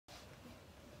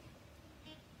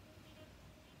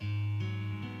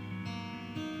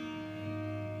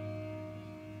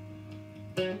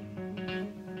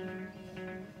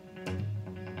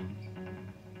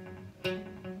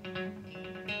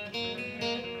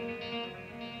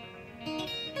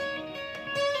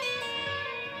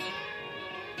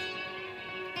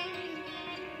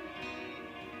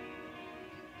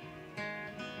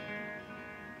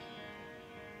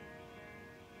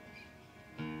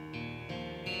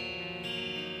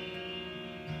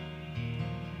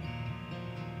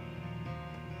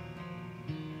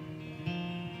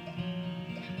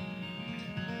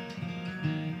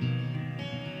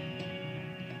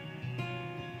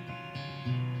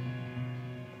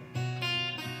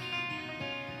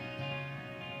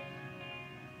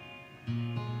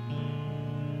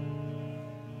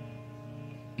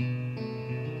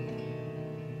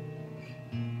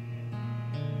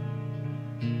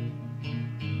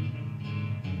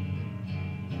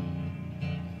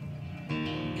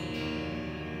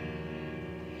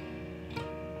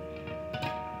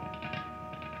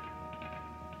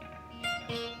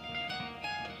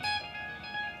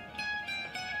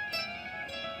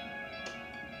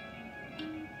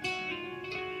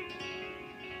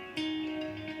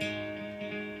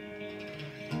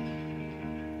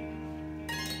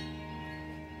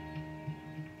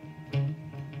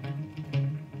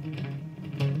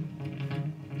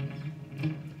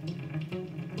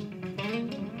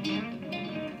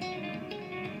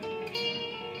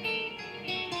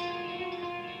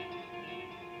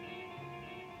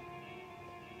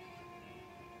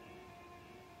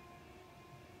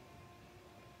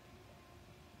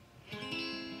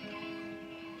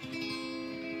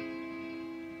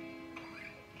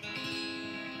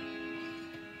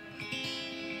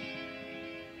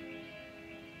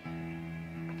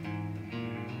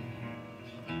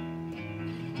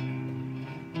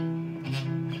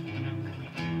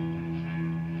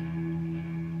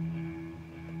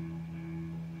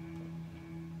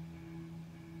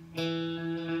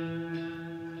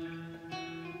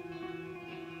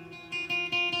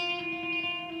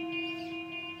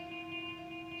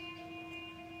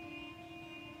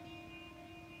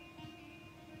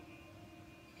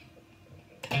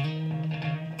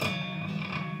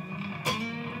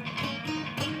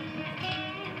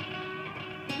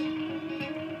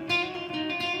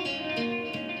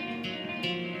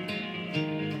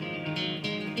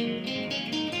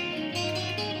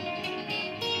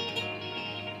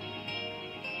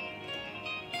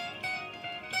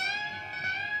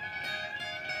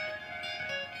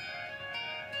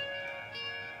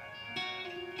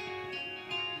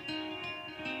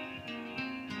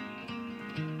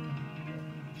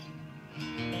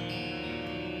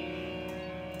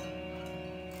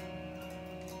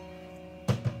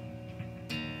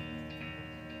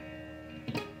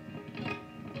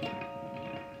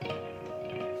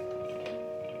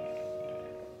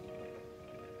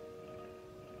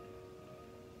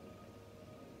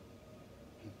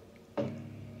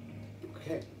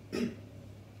Okay,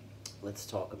 let's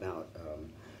talk about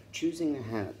choosing a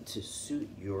hat to suit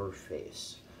your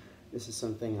face. This is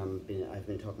something I've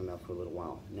been talking about for a little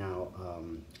while now.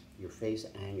 Your face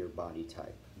and your body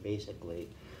type. Basically,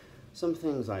 some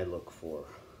things I look for.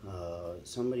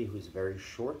 Somebody who's very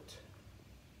short,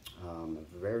 a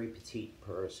very petite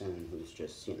person who's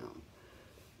just, you know,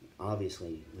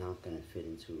 obviously not going to fit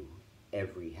into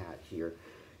every hat here.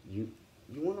 You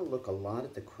want to look a lot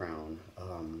at the crown,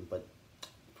 but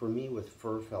for me with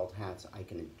fur felt hats, I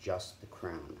can adjust the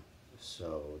crown.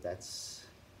 So that's,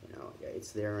 you know,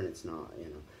 it's there and it's not, you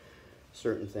know.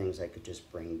 Certain things I could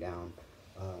just bring down.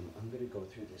 I'm going to go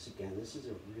through this again. This is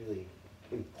a really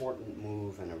important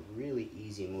move and a really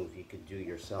easy move you could do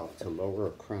yourself to lower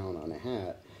a crown on a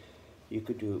hat. You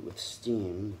could do it with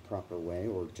steam the proper way,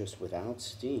 or just without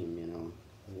steam, you know.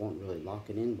 It won't really lock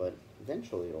it in, but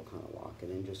eventually it'll kind of lock it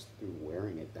in just through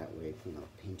wearing it that way, you know,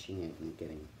 pinching it and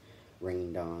getting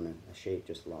rained on, and a shape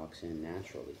just locks in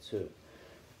naturally too.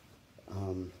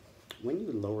 When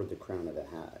you lower the crown of the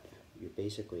hat, you're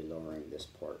basically lowering this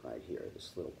part right here,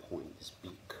 this little point, this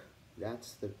beak.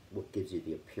 That's what gives you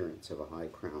the appearance of a high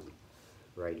crown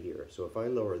right here. So if I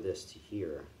lower this to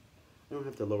here, I don't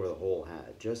have to lower the whole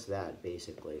hat, just that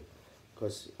basically,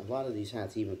 because a lot of these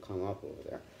hats even come up over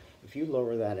there. If you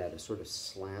lower that at a sort of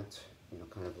slant, you know,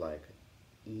 kind of like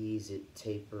ease it,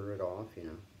 taper it off, you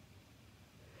know,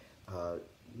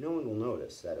 no one will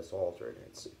notice that it's altered.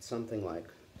 It's something like,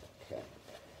 okay,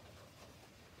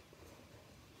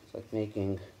 it's like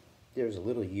making, there's a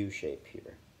little U shape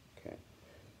here, okay,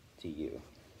 to U.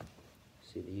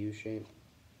 See the U shape?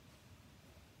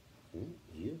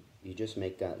 You just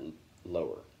make that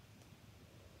lower.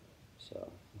 So, okay,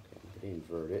 I'm going to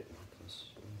invert it. This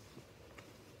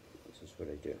is what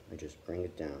I do. I just bring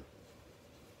it down.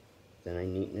 Then I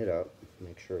neaten it up,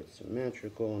 make sure it's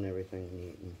symmetrical and everything,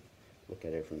 neaten, look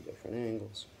at it from different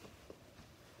angles.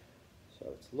 So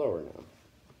it's lower now.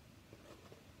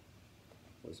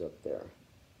 It was up there.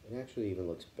 It actually even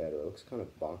looks better. It looks kind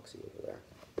of boxy over there.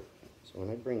 So when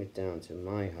I bring it down to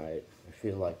my height, I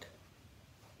feel like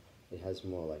it has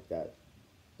more like that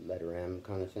letter M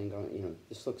kind of thing on it. You know,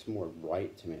 this looks more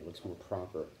right to me. It looks more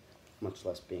proper, much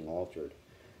less being altered.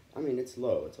 I mean, it's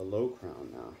low. It's a low crown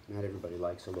now. Not everybody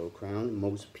likes a low crown.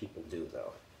 Most people do,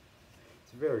 though.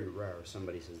 It's very rare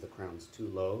somebody says the crown's too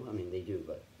low. I mean, they do,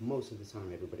 but most of the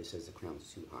time everybody says the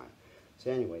crown's too high.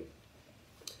 So anyway,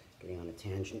 getting on a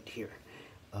tangent here.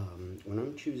 When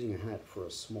I'm choosing a hat for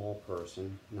a small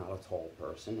person, not a tall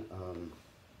person,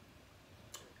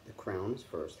 the crowns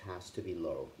first has to be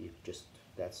low.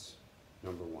 That's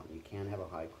number one. You can't have a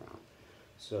high crown.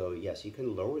 So yes, you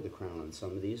can lower the crown on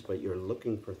some of these, but you're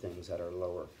looking for things that are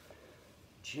lower.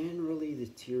 Generally, the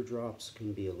teardrops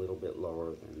can be a little bit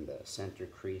lower than the center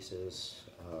creases.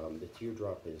 The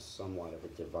teardrop is somewhat of a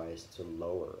device to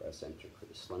lower a center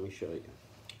crease. Let me show you.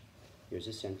 Here's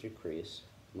a center crease,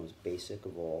 most basic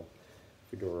of all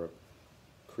fedora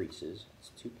creases. It's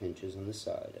 2 pinches on the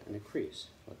side and a crease,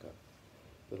 like a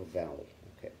little valley.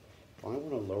 Okay. Well, I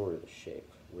want to lower the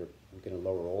shape. We're going to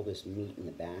lower all this meat in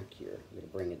the back here. We're going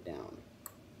to bring it down.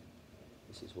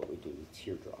 This is what we do. We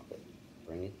teardrop it.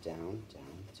 Bring it down,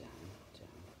 down, down,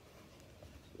 down.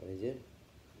 See what I did?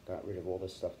 Got rid of all the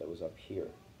stuff that was up here.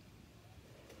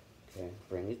 Okay,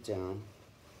 bring it down.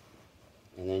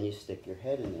 And then you stick your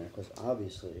head in there, because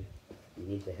obviously you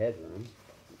need the headroom.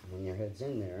 When your head's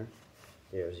in there,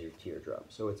 there's your teardrop.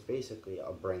 So it's basically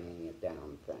a bringing it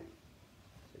down thing.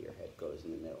 So your head goes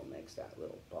in the middle, makes that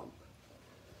little bump.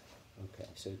 Okay,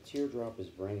 so teardrop is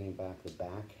bringing back the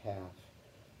back half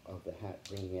of the hat,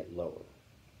 bringing it lower.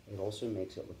 It also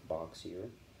makes it look boxier.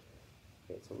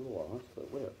 Okay, it's a little off, but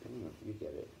whatever, you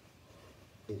get it.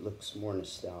 It looks more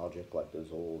nostalgic, like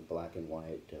those old black and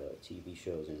white TV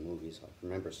shows and movies. Like,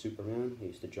 remember Superman? He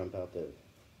used to jump out the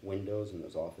windows in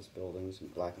those office buildings in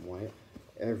black and white.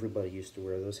 Everybody used to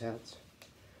wear those hats.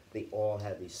 They all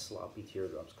had these sloppy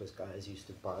teardrops because guys used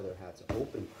to buy their hats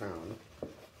open crown,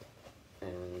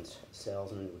 and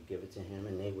salesmen would give it to him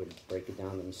and they would break it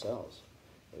down themselves.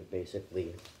 They would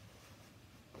basically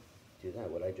do that,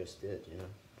 what I just did, you know.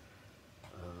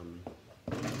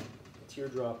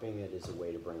 Teardropping it is a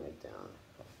way to bring it down.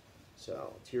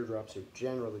 So teardrops are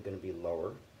generally going to be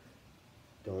lower.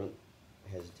 Don't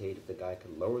hesitate. If the guy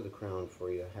can lower the crown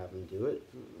for you, have him do it.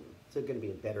 It's going to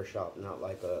be a better shop, not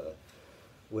like a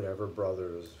whatever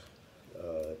brothers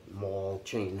mall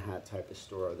chain hat type of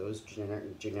store. Those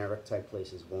generic type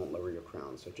places won't lower your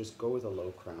crown. So just go with a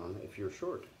low crown if you're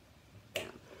short.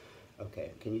 Bam.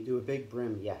 Okay, can you do a big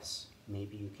brim? Yes.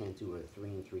 Maybe you can't do a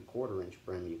 3 3/4 inch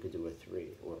brim, you could do a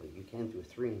 3, or you can't do a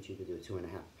 3 inch, you could do a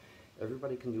 2.5.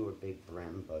 Everybody can do a big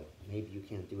brim, but maybe you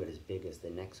can't do it as big as the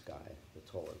next guy, the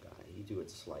taller guy. You do it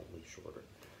slightly shorter.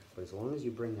 But as long as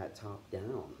you bring that top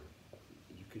down,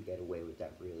 you could get away with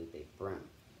that really big brim.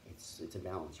 It's a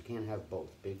balance. You can't have both,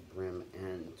 big brim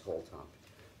and tall top.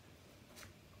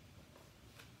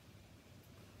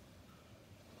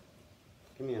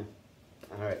 Come here.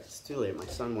 All right, it's too late. My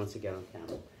son wants to get on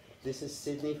camera. This is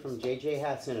Sydney from JJ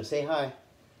Hat Center. Say hi.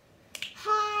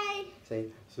 Hi.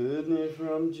 Say, Sydney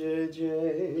from JJ.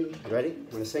 You ready?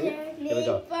 Want to sing it? Here we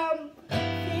go.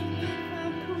 Sydney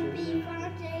from Poopy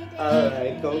from JJ. All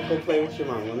right, go play with your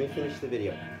mom. Let me finish the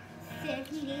video.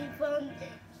 Sydney from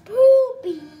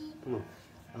Poopy. Come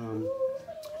on.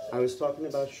 I was talking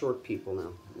about short people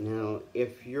now. Now,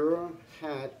 if your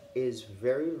hat is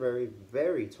very, very,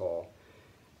 very tall,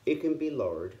 it can be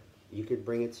lowered. You could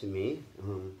bring it to me.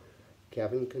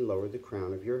 Kevin can lower the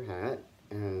crown of your hat,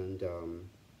 and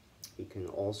he can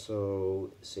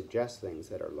also suggest things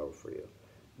that are low for you.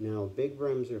 Now, big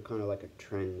brims are kind of like a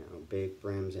trend now, big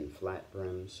brims and flat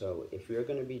brims. So if you're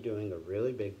going to be doing a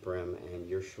really big brim and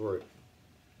you're short,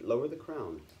 lower the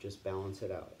crown, just balance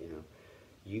it out, you know.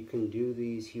 You can do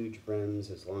these huge brims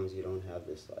as long as you don't have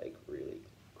this like really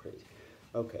crazy.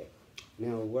 Okay,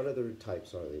 now what other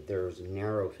types are there? There's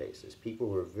narrow faces. People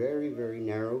who are very, very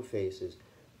narrow faces.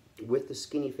 With the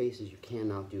skinny faces, you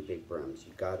cannot do big brims.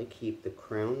 You got to keep the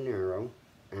crown narrow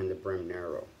and the brim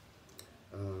narrow.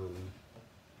 Okay,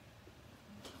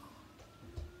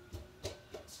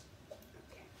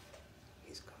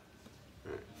 he's gone.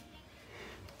 All right.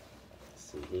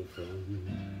 Sydney from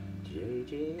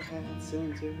JJ Hat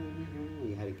Center.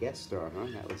 You had a guest star, huh?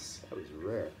 That was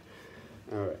rare.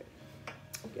 All right.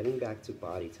 Getting back to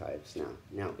body types now.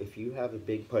 Now, if you have a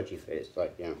big pudgy face,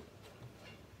 like, you know,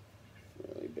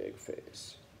 really big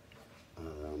face,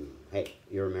 Hey,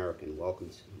 you're American. Welcome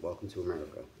to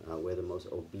America. We're the most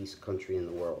obese country in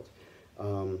the world.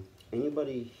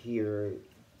 Anybody here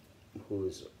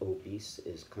who's obese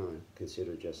is kind of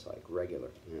considered just like regular,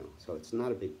 you know. So it's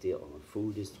not a big deal.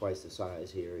 Food is twice the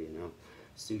size here, you know.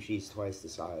 Sushi's twice the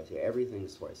size here.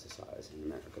 Everything's twice the size in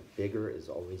America. Bigger is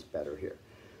always better here.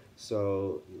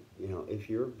 So, you know, if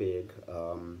you're big,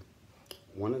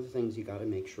 one of the things you got to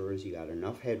make sure is you got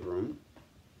enough headroom.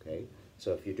 Okay.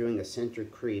 So if you're doing a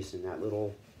centered crease and that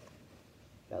little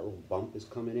bump is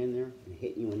coming in there and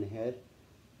hitting you in the head,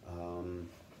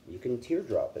 you can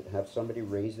teardrop it. Have somebody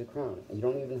raise the crown. And you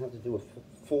don't even have to do a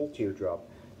full teardrop.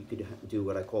 You could do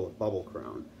what I call a bubble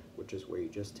crown, which is where you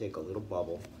just take a little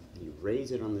bubble and you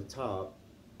raise it on the top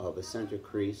of a center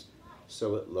crease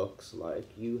so it looks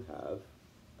like you have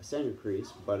a center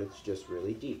crease, but it's just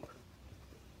really deep.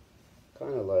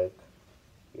 Kind of like,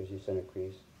 here's your center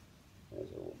crease,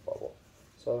 there's a little bubble.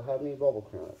 So have me bubble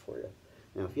crown it for you.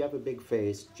 Now if you have a big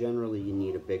face, generally you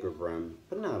need a bigger brim,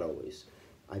 but not always.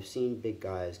 I've seen big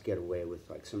guys get away with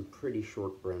like some pretty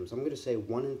short brims. I'm going to say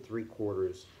 1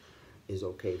 3/4 is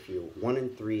okay for you. 1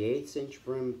 3/8 inch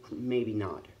brim, maybe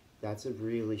not. That's a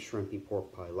really shrimpy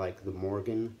pork pie, like the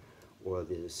Morgan or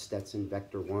the Stetson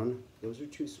Vector 1. Those are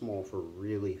too small for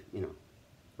really, you know,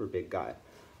 for a big guy.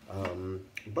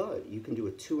 But you can do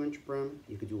a 2-inch brim,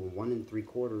 you could do a 1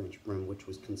 3/4 inch brim, which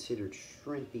was considered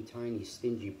shrimpy, tiny,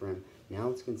 stingy brim. Now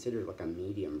it's considered like a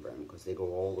medium brim because they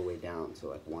go all the way down to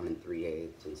like 1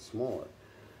 3/8 and smaller.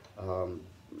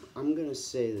 I'm gonna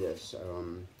say this,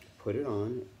 put it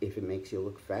on. If it makes you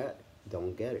look fat,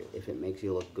 don't get it. If it makes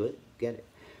you look good, get it.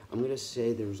 I'm gonna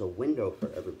say there's a window for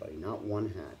everybody, not one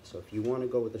hat. So if you wanna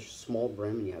go with a small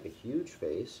brim and you have a huge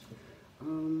face,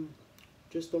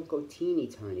 just don't go teeny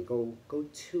tiny, go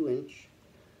 2-inch.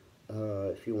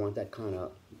 If you want that kind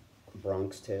of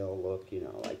Bronx tail look, you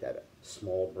know, like that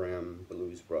small brim,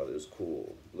 Blues Brothers,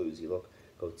 cool, bluesy look,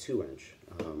 go 2-inch.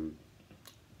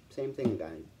 Same thing a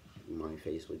guy my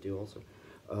face would do also.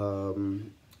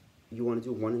 You want to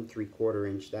do 1 3/4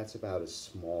 inch, that's about as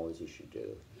small as you should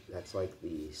do. That's like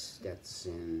the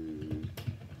Stetson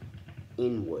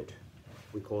Inwood.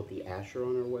 We call it the Asher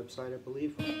on our website, I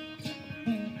believe.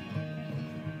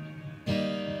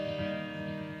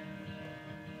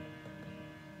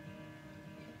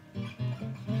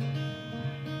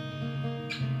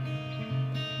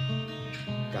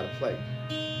 Gotta play.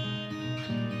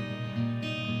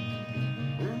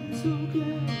 I'm so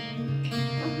glad,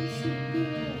 I'm so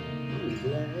glad, I'm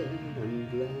glad, I'm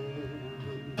glad.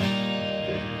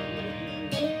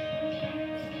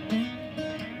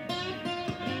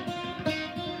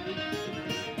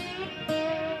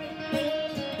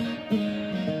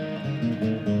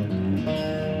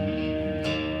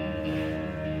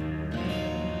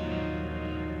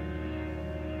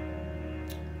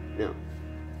 Now,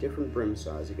 different brim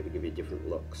size are going to give you different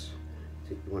looks.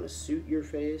 So if you want to suit your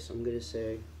face, I'm going to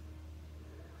say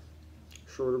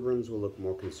shorter brims will look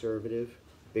more conservative,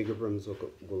 bigger brims will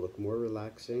look more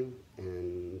relaxing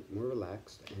and more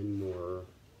relaxed and more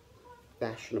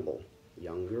fashionable.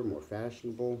 Younger, more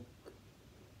fashionable,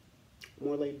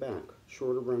 more laid back.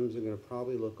 Shorter brims are going to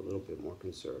probably look a little bit more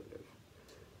conservative.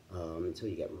 Until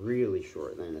you get really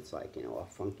short, then it's like, you know, a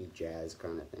funky jazz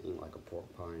kind of thing, like a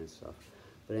pork pie and stuff.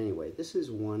 But anyway, this is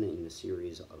one in a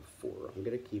series of 4. I'm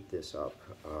going to keep this up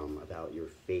about your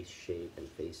face shape and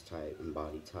face type and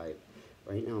body type.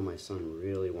 Right now, my son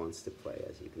really wants to play,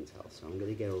 as you can tell, so I'm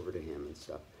going to get over to him and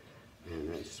stuff.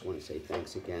 And I just want to say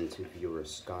thanks again to viewer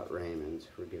Scott Raymond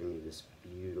for giving me this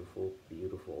beautiful,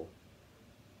 beautiful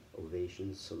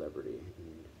Ovation Celebrity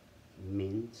in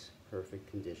mint, perfect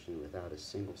condition without a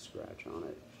single scratch on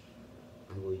it.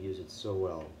 I will use it so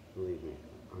well, believe me.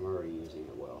 I'm already using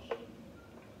it well.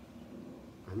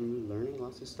 I'm learning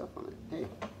lots of stuff on it. Hey,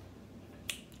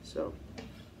 so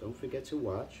don't forget to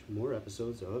watch more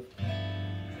episodes of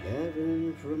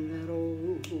Heaven from that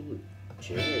old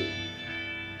cherry.